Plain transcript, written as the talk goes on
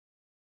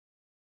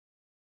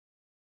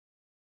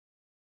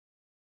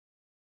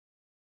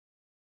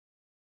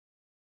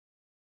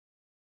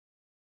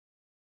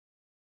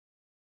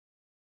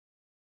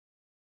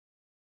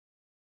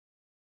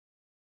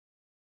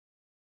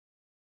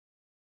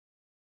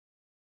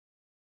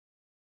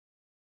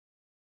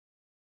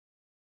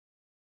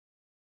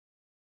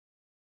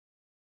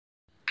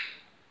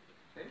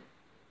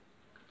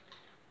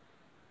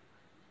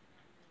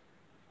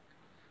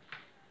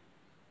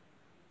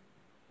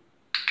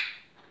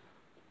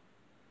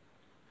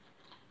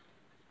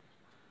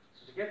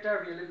get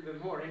Darby a little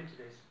bit more into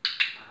this.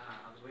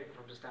 I was waiting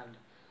for him to stand.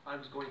 I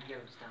was going to get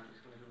him to stand.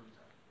 He's going to do it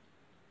himself.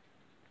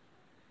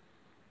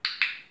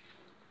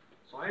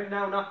 So I'm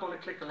now not going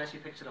to click unless he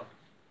picks it up.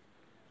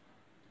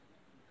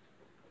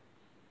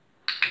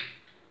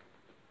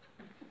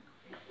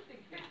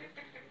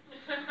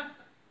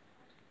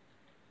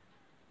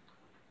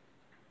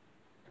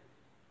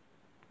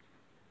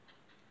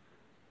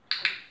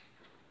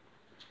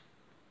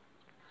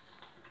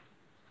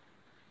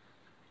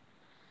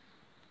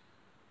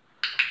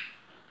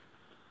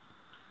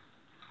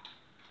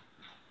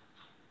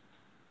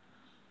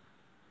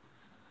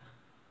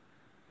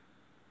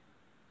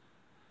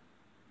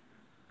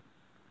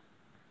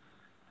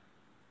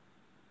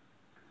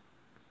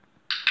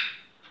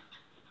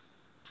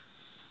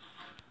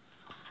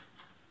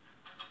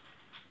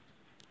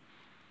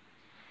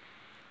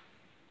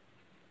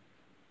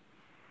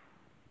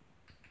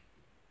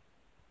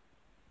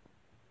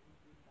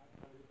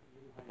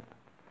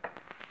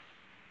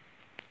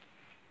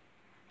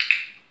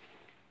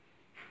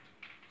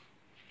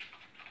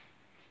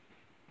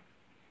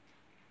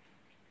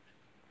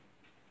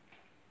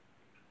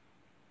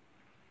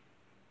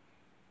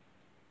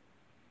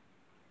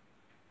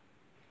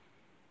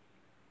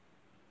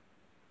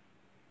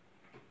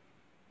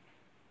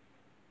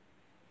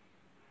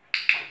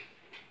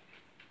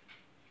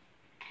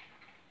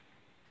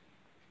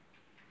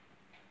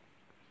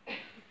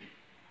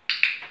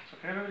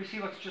 Can everybody see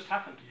what's just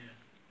happened? Yeah.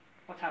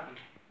 What's happened?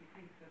 He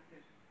thinks that's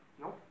it.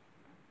 No.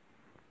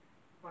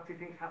 What do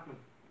you think's happening?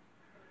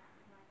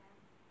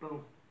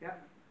 Boom. Yeah.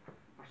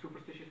 Our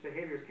superstitious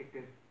behaviour is kicked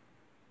in.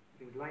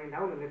 He was lying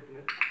down and lifting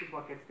it. This is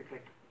what gets the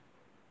click.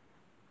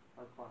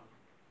 So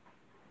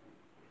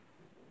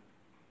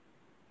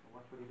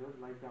watch what he does.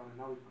 Lies down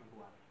and now he's going to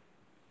go out.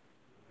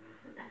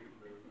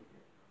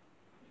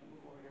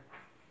 Move over here.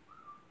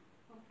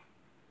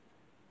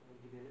 And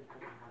he did it.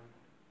 Second hand.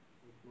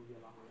 Let's move you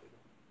along a little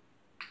bit.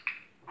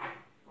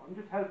 So I'm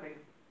just helping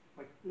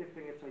by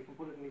lifting it so he can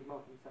put it in his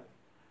mouth himself.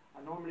 I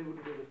normally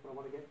wouldn't do this, but I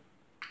want to get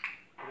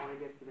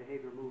the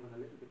behaviour moving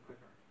a little bit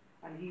quicker.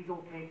 And he's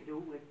okay to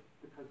do it with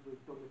because we've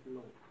done this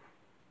load.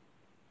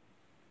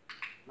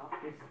 Not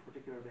this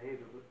particular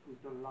behaviour, but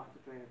we've done lots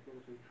of training together,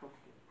 so he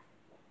trusts it.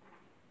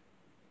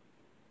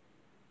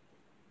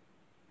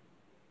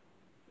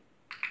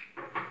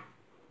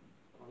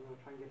 So I'm going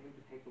to try and get him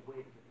to take the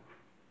weight of it now.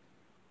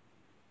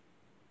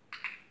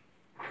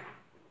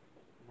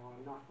 No,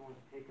 I'm not going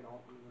to take it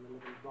off. I'm going to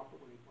let him drop it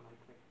when I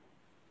click.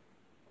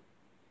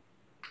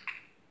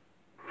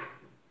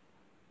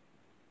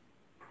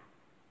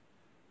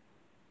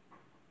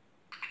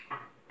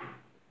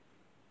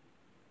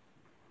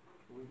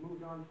 So we've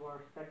moved on to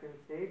our second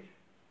stage.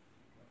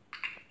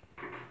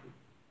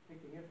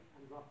 Picking it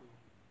and dropping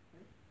it.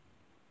 Okay?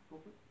 Go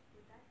for it.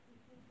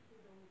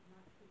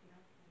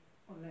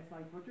 Unless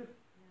I touch it?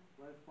 Yeah.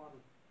 Well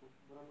spotted. But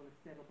what I'm going to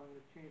set up, I'm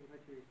going to change it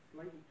actually,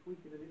 slightly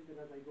tweak it a little bit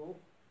as I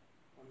go.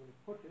 I'm going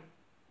to push it,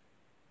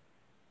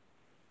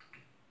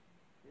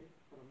 okay,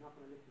 but I'm not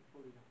going to lift it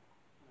fully down.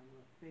 And I'm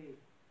going to fade,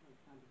 like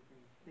Sandy was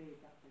saying, fade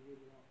that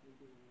behavior off me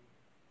doing it.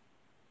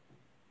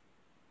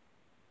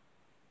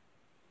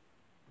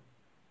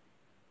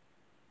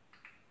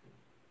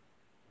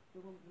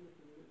 Still want to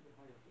lift it a little bit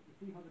higher. But you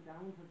see how the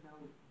down has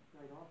now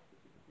died off?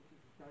 This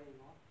is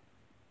dying off.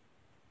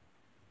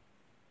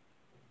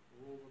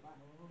 Oh, we're back.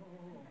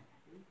 Oh.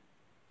 See?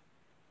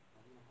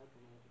 I'm going to help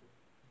him out with this.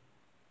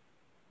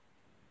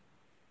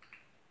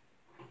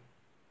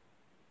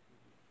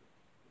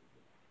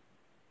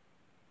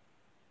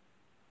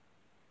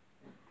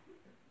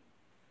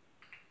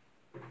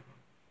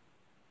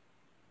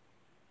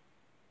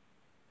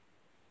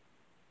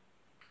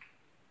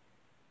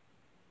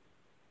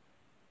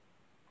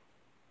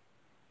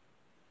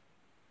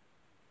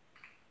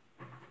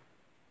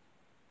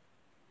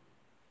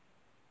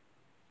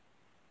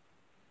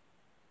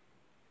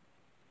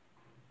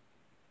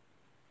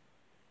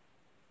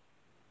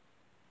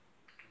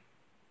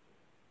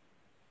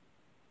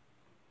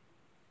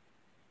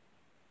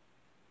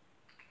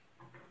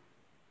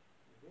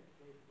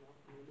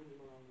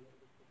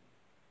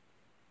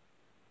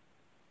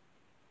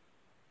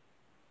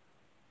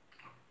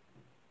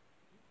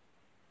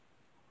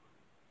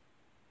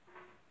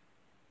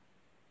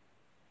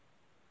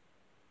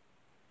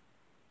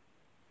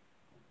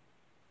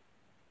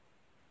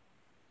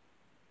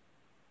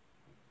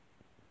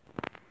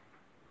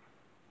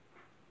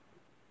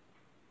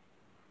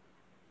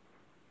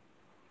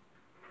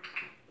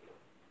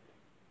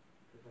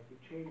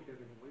 Changed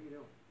everything. What are you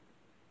doing?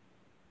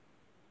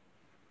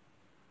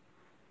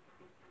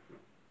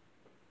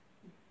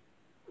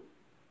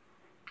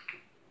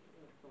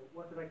 So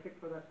what did I kick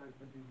for that time?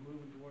 But he's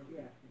moving towards it.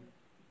 Yeah,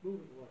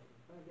 moving towards it.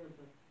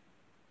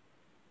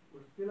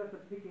 We're still at the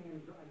picking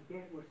and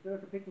again. We're still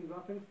at the picking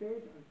dropping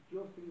stage and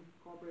just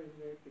incorporating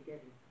the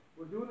getting.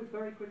 We're doing this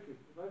very quickly.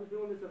 If I was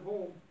doing this at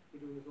home, I'd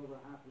be doing this over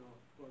a half an hour,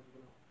 quarter of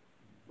an hour.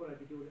 But I'd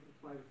be doing it in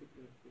 5 or 6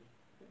 minutes.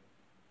 Okay?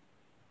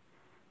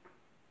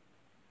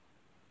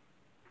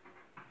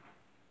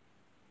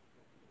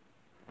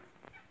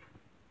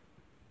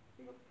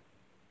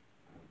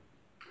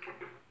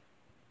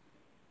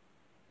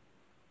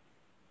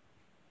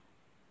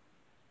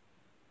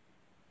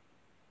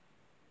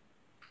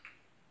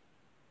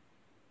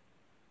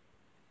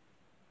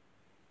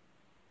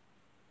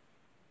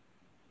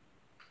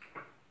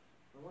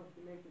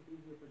 make this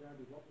easier for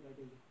Darby, what would I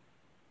do?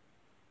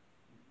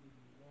 Anything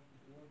else?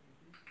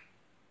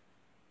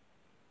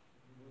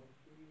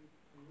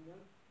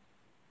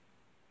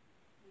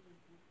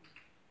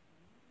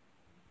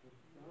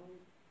 Down.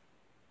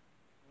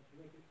 Or to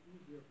make it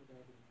easier for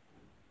Darby.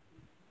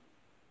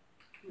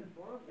 Yeah,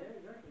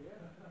 exactly,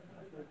 yeah.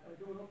 I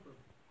do it up for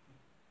him.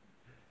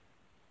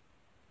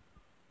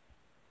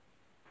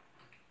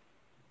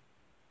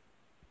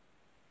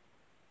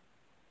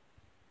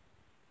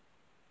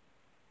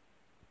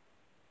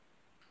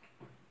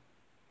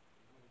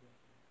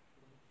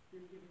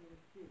 Still giving me an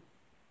excuse.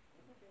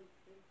 That's okay,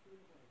 take 2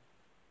 of those.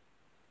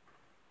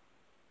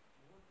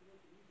 I want to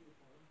make it easier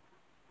for him.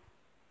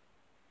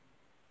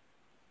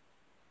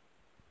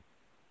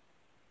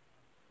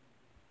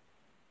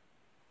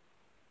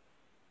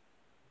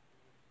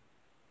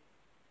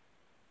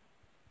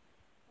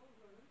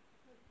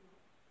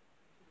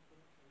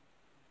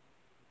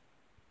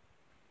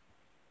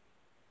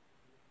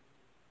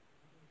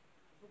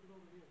 Put it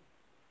over here.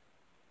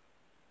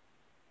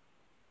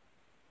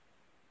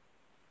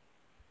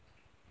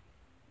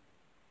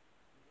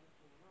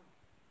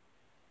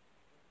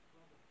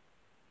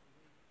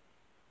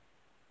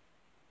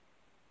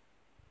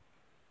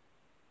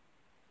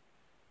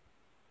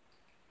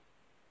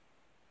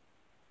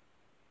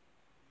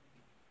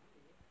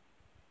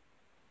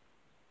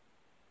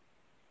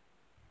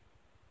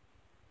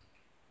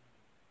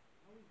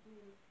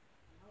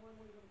 Now I'm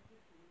only going to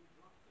switch to when he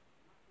drops it,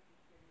 not if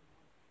he's staying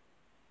on.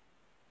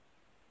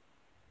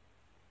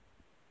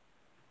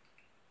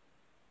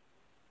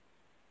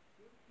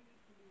 Still key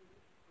to the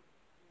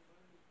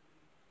environment to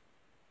be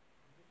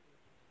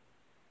manipulated.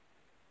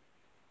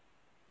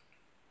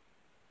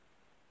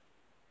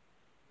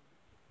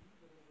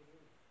 Leave it over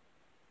there.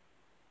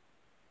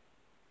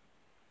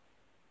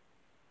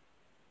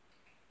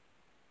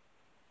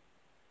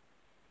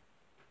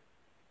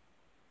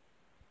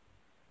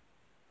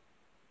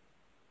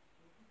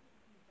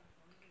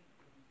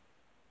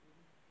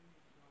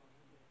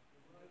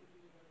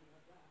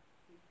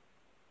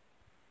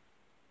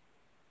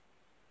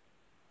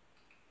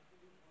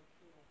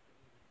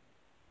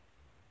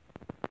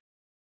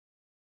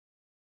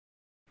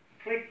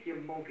 Click, you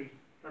monkey.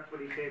 That's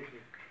what he said to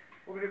me.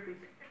 Over here, please.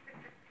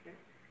 Okay.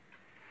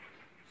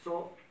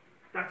 So,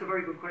 that's a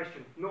very good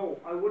question.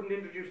 No, I wouldn't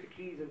introduce the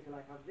keys until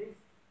I have this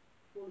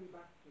fully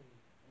backtrained.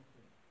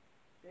 Okay.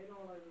 Then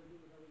all I will do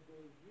is I will go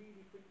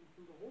really quickly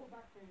through the whole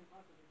backtraining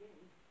process again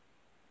and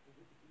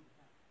get the key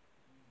back.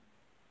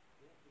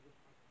 Yeah, so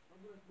just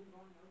I'm going to move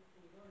on now. So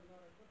we've already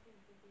got our cutting,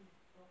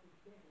 dropping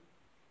down,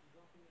 and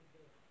dropping it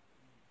there.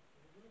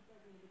 So we're going to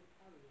start doing a bit of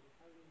carry. We're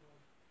carrying on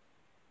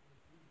and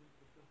moving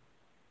to the front.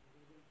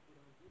 We're going to put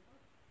on this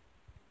part.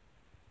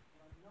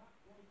 But I'm not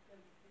going to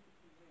send the ticket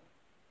to there.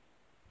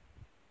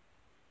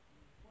 I'm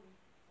going to put it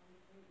on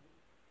the table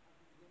as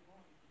we go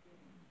on to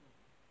get it.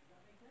 Does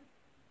that make sense?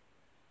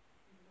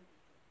 Even make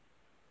it sense.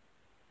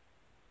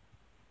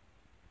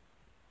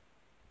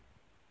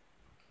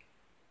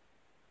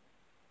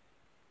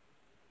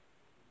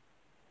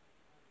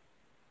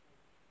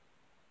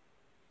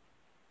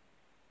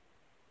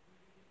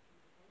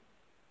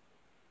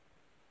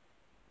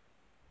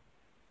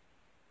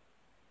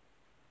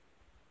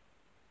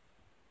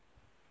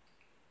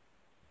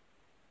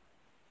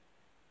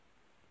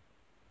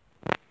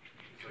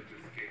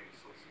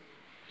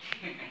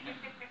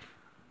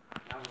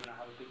 Now we're going to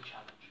have a big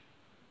challenge.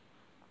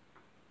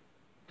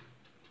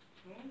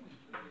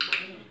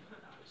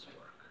 Nice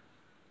work.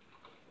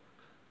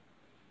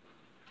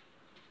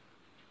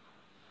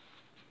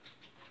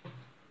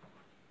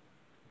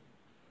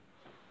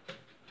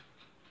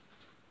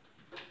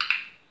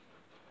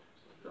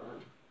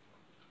 Done.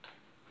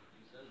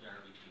 You said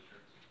Derby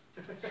t-shirts.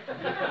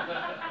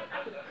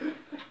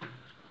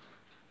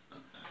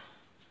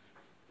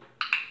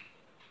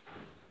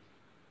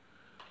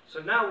 So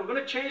now we're going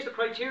to change the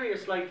criteria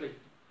slightly.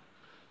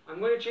 I'm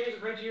going to change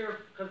the criteria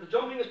because the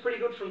jumping is pretty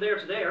good from there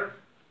to there.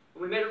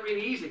 And we made it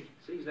really easy.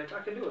 See, he's like,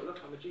 I can do it. Look,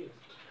 I'm a genius.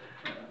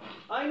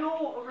 I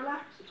know. Oh,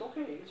 relax. It's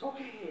okay. It's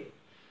okay.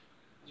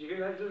 Did you hear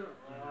that?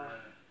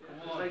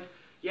 He's like,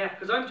 yeah,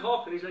 because I'm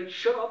talking. He's like,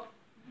 shut up.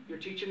 You're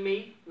teaching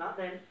me, not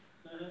them.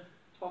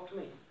 Talk to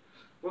me.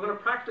 We're going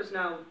to practice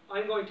now.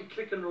 I'm going to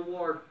click and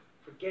reward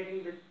for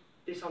getting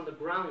this on the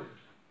ground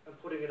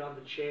and putting it on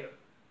the chair.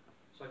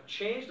 So I've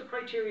changed the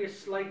criteria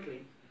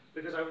slightly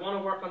because I want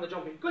to work on the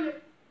jumping.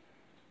 Good.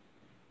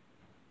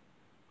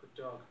 Good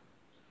dog.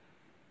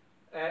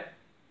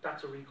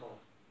 That's a recall.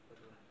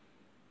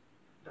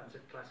 That's a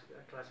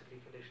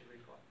classically conditioned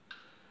recall.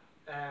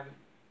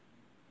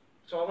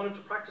 So I want him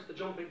to practice the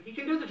jumping. He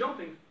can do the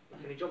jumping.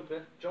 Can he jump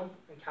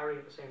and carry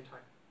at the same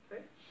time?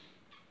 Okay.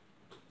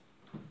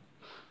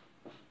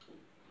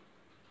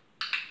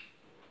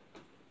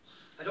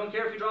 I don't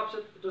care if he drops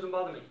it. It doesn't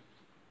bother me.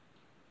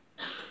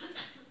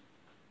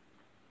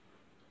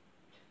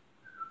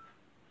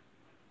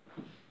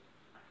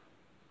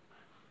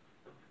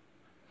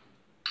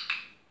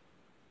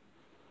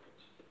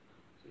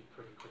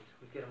 Pretty quick.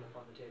 We'll get him up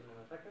on the table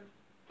in a second.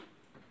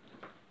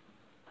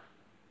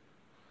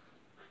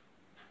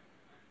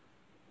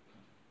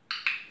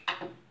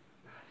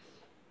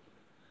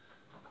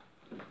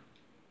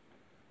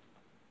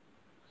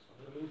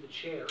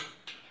 chair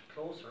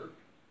closer,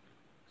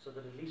 so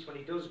that at least when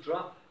he does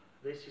drop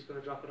this, he's going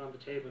to drop it on the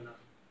table now.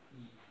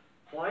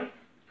 Why?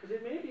 Because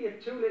it may be a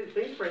too little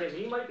thing for him.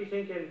 He might be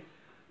thinking,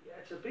 yeah,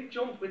 it's a big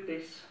jump with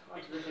this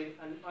onto the thing,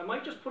 and I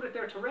might just put it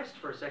there to rest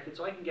for a second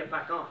so I can get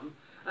back on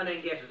and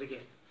then get it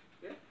again.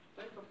 Yeah?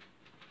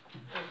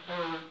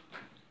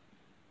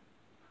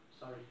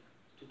 Sorry,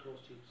 too close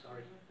to you.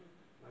 Sorry,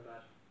 my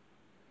bad.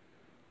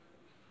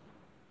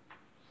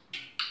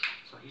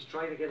 So he's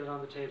trying to get it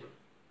on the table.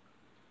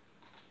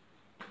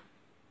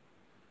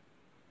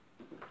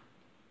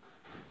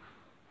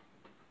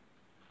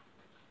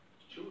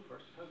 Chew it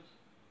first, it helps.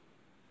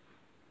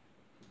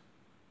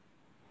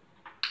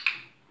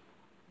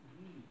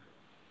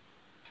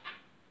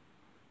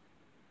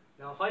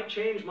 Now if I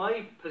change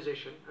my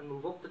position and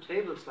move up the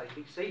table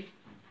slightly, see,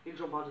 he'll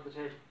jump onto the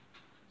table.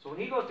 So when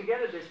he goes to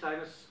get it this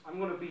time, I'm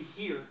going to be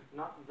here,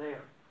 not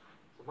there.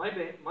 So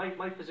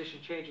my position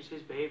changes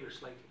his behaviour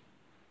slightly.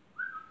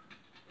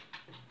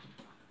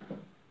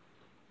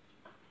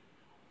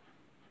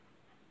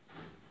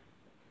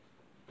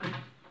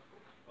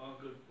 Oh,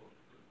 good.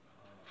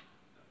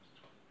 That was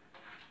tough.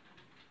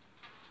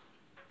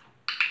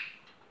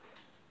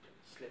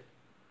 Slip.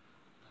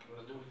 I'm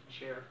going to move the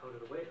chair out of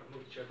the way, I'll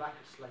move the chair back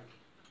slightly.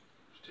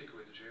 Just take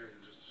away the chair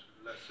and just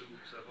let Sue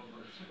himself up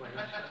on it. Why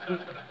not?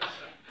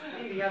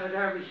 Indiana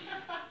Derby. You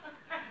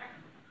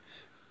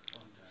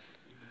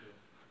can do it.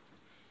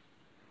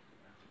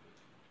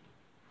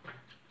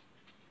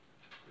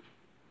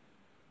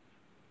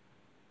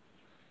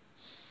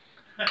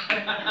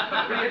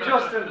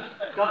 Readjusting.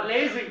 Got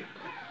lazy.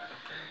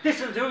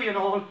 This'll do, you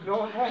know.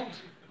 No, it won't.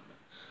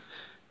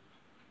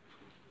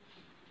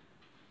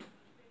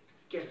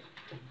 Get it.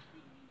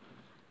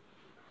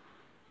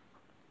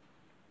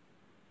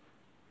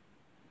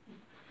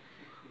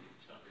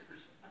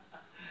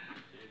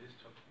 It is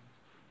tough.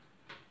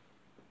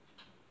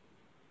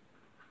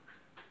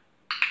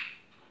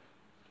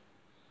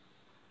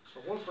 So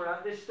once we're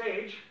at this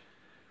stage,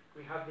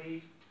 we have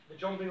the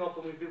jumping up,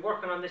 and we've been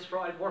working on this for,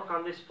 I'd work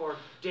on this for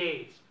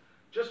days.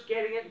 Just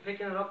getting it and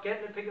picking it up,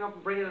 getting it, picking it up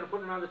and bringing it and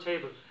putting it on the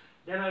table.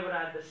 Then I would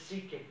add the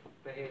seeking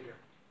behaviour,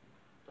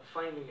 the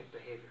finding it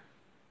behaviour.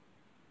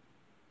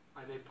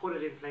 I may put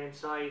it in plain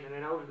sight and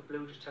then out of the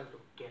blue just tell it to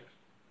get it.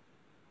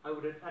 I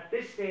would, at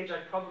this stage, I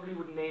probably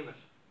wouldn't name it,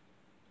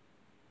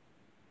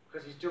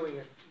 because he's doing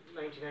it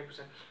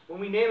 99%. When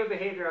we name a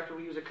behaviour after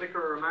we use a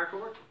clicker or a marker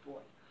word,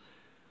 boy,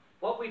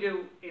 what we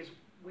do is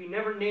we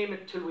never name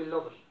it till we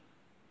love it.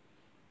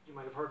 You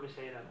might have heard me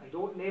say that. I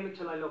don't name it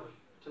till I love it,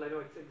 till I know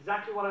it's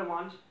exactly what I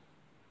want.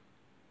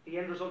 The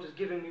end result is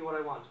giving me what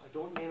I want. I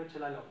don't name it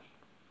till I love it.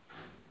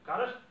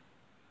 Got it?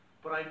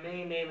 But I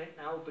may name it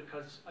now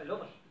because I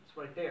love it. It's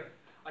right there.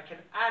 I can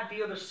add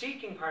the other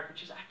seeking part,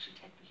 which is actually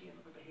technically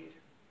another behaviour.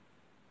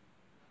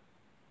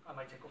 I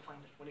might say, go find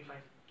it. When he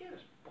finds it, get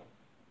it. Boom.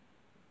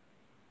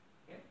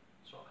 Yeah?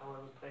 So how I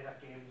would play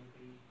that game would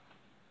be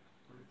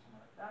put it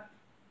somewhere like that.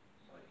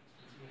 So I can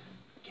still see it.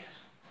 Get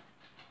it.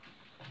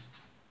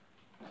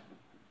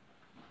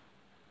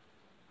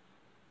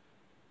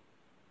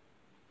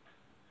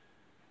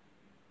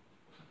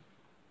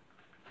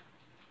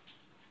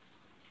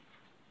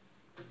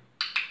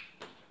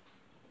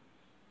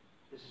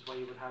 This is why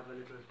you would have a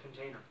little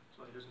container,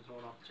 so he doesn't throw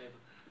it off the table.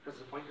 Because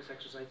it's a pointless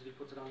exercise if he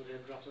puts it on the table,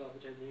 drops it off the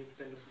table, and you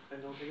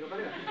then don't pick it up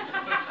anyway.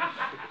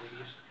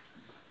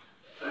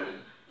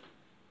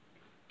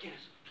 Get it.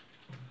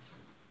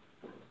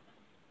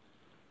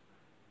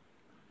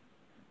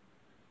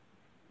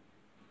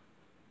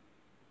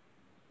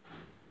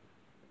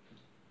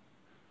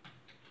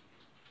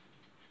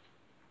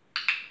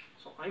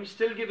 So I'm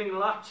still giving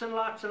lots and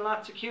lots and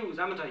lots of cues,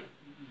 haven't I?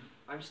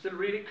 I'm still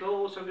really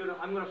close. I'm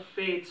going to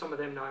fade some of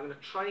them now. I'm going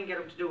to try and get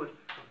him to do it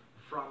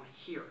from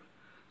here.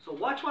 So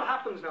watch what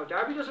happens now.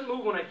 Darby doesn't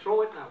move when I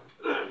throw it now.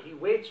 He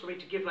waits for me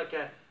to give like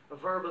a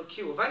verbal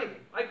cue of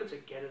anything. I could say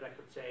get it. I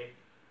could say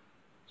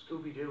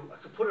Scooby-Doo. I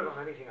could put it on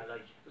anything I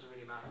like. It doesn't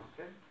really matter,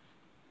 okay?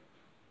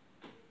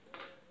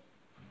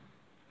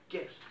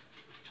 Get it.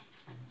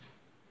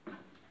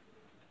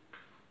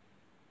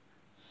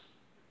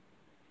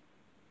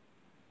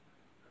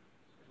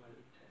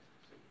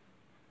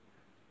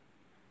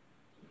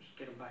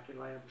 Get him back in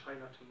line and try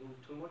not to move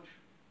too much.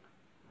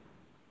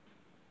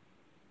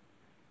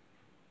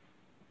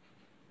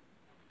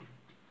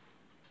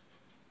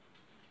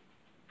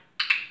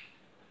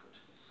 Good.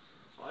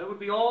 So I would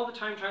be all the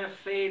time trying to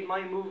fade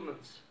my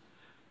movements.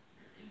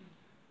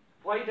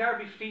 Why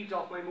Darby feeds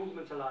off my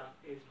movements a lot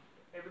is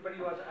everybody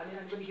who has,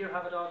 anybody here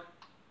have a dog?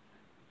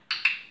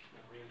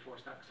 I'll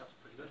reinforce that because that's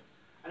pretty good.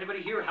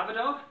 Anybody here have a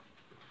dog?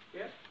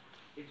 Yeah?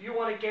 If you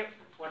want to get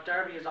what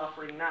Darby is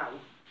offering now,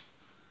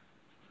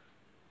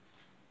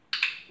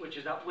 which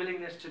is that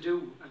willingness to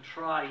do and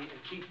try and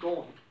keep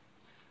going,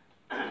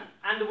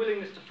 and the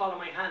willingness to follow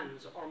my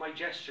hands or my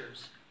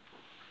gestures,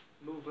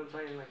 movements,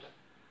 anything like that.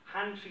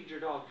 Hand feed your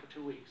dog for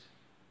 2 weeks,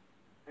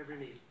 every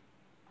meal.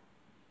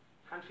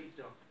 Hand feed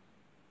the dog.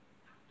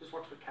 This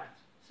works with cats,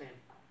 same.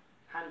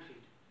 Hand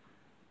feed.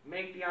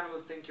 Make the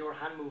animal think your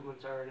hand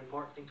movements are an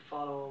important thing to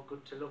follow,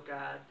 good to look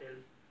at.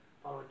 They'll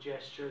follow a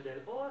gesture.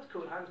 They'll, oh, that's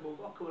cool, hands move.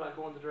 Oh, cool, I'll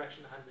go in the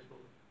direction the hand is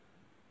moving.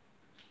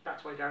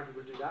 That's why Darby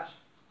will do that.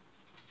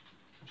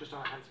 Just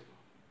on a hand signal.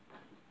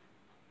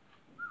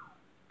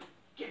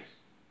 Get it.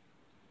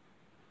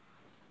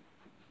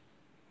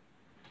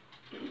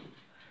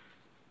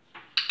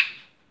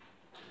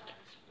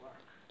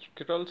 You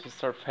could also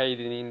start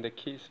fading in the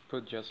keys,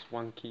 put just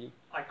one key.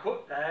 I could.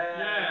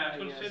 Yeah, I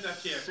was going to say that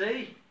here.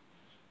 See?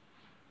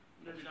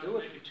 Let's Maybe do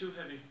not it. make it too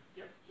heavy.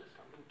 Yep, let's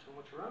not move too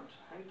much around.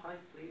 Hang tight,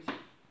 please.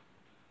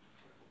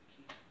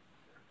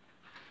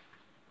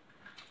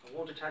 I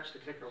won't attach the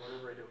clicker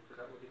whatever I do, because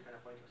that would be kind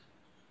of pointless.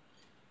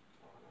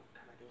 Oh no,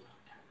 can I do it? I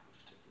can't. I'll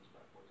just take these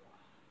bad boys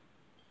off.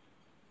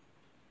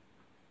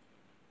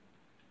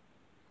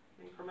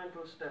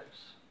 Incremental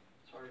steps.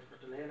 Sorry for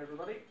delaying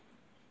everybody.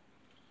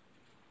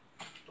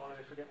 Don't let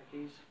me forget my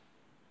keys.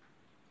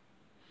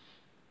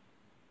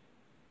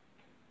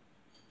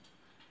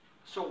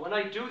 So when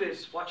I do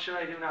this, what should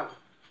I do now?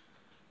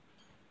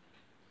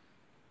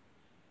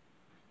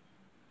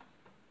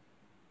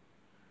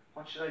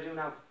 What should I do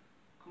now?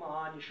 Come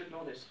on, you should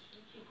know this.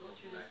 Keep going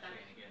through the steps.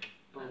 Again.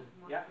 Boom.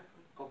 Yeah.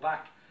 Go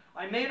back.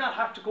 I may not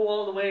have to go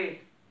all the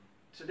way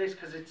to this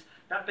because it's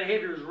that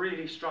behaviour is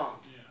really strong.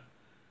 Yeah.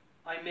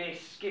 I may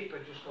skip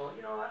and just go,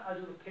 you know what, I'll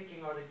do the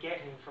picking or the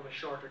getting from a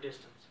shorter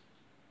distance.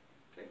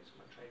 Okay, so I'm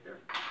going to try it there.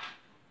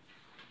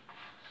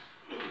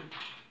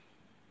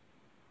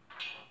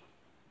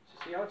 So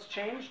see how it's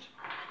changed?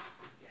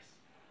 Yes.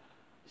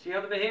 See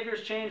how the behaviour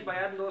has changed by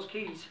adding those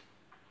keys?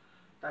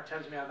 That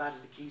tells me I've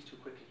added the keys too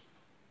quickly.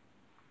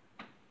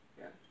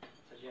 Yeah, it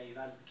says, yeah, you've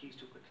added the keys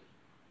too quickly.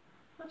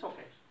 That's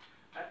okay.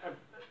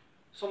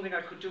 Something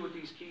I could do with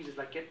these keys is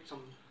like get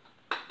some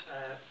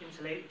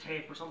insulated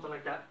tape or something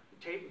like that,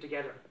 tape them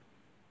together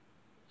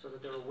so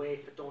that they're a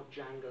weight that don't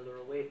jangle, they're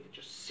a weight that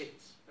just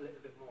sits a little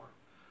bit more.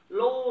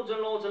 Loads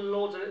and loads and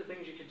loads of little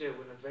things you could do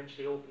and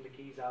eventually open the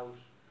keys out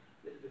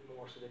a little bit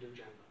more so they do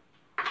jangle.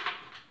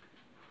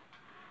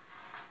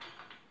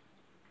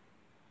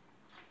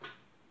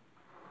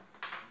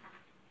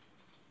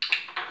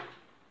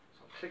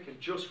 So I'm clicking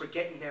just for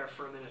getting there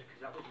for a minute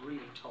because that was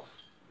really tough.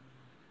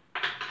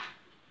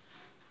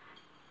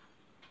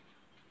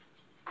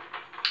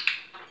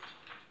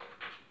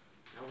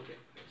 Now we're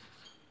getting places.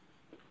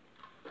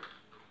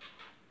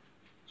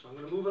 So I'm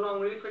going to move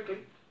along really quickly.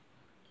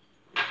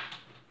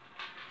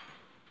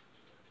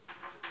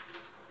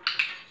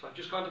 So I've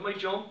just gone to my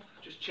jump,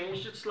 just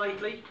changed it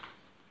slightly.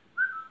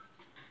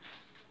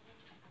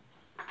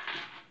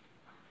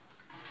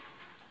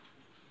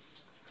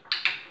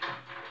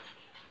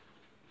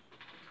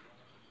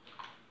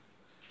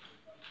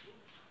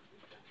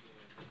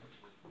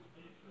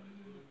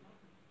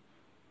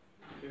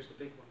 Here's the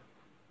big one.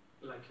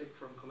 Will I click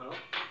for him coming up?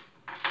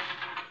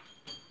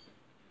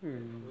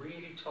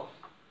 Really tough.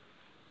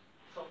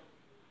 So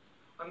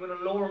I'm going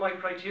to lower my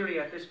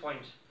criteria at this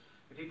point.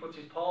 If he puts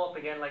his paw up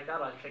again like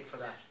that, I'll click for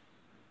that.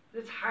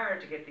 It's hard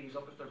to get these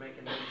up if they're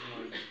making noise.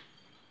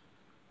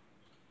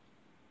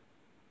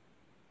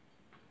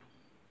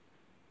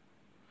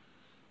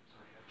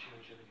 Sorry, I've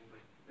changed everything by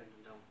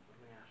bending down. What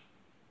am I at?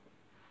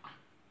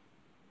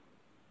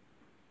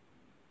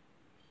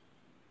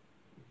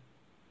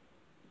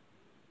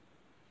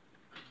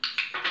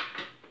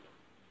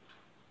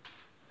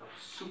 That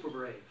was super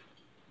brave.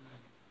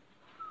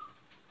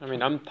 I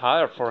mean, I'm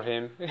tired for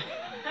him. Yeah,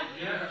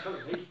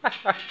 totally. I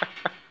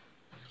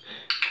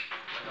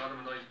got him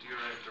a nice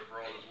director for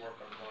all his work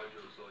on the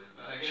module, so he's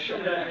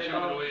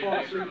Fall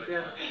asleep,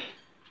 yeah.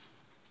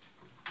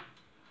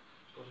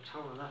 Go to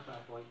town on that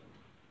bad boy.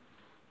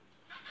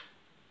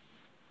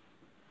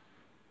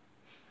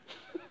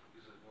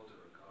 He's a mother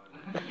of God.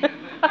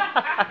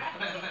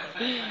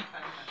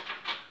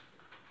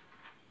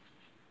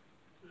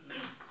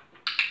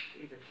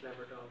 He's a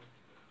clever dog.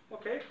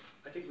 Okay,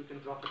 I think we can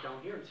drop it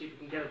down here and see if we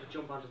can get it to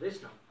jump onto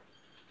this now.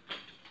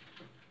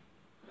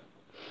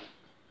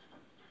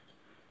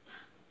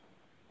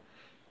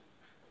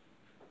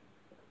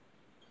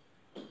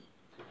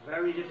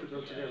 Very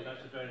difficult to do.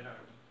 That's very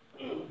hard.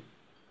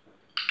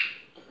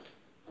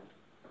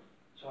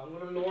 So I'm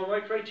going to lower my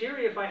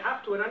criteria if I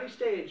have to at any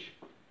stage.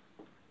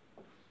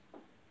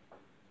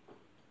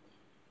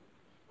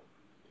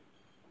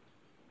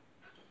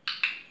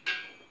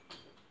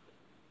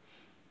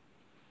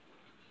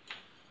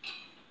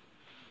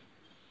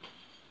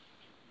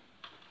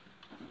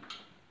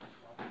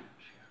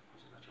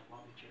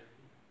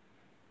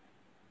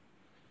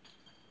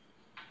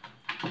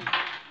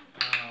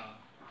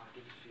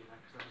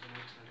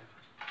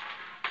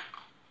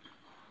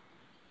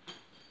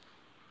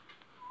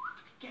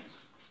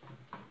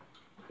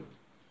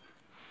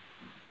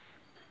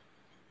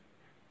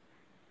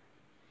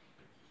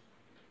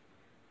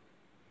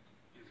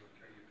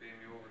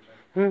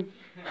 Hmm. I'm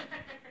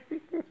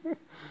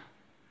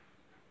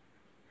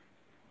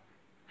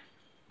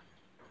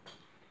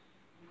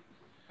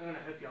going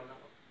to help you on that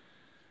one.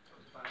 That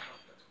was a bad shot,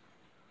 that's-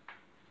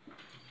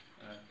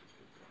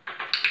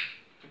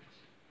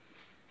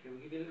 Can we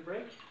give you a little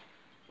break?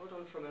 Hold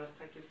on for a minute.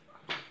 Thank you.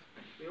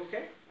 We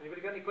okay?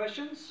 Anybody got any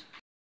questions?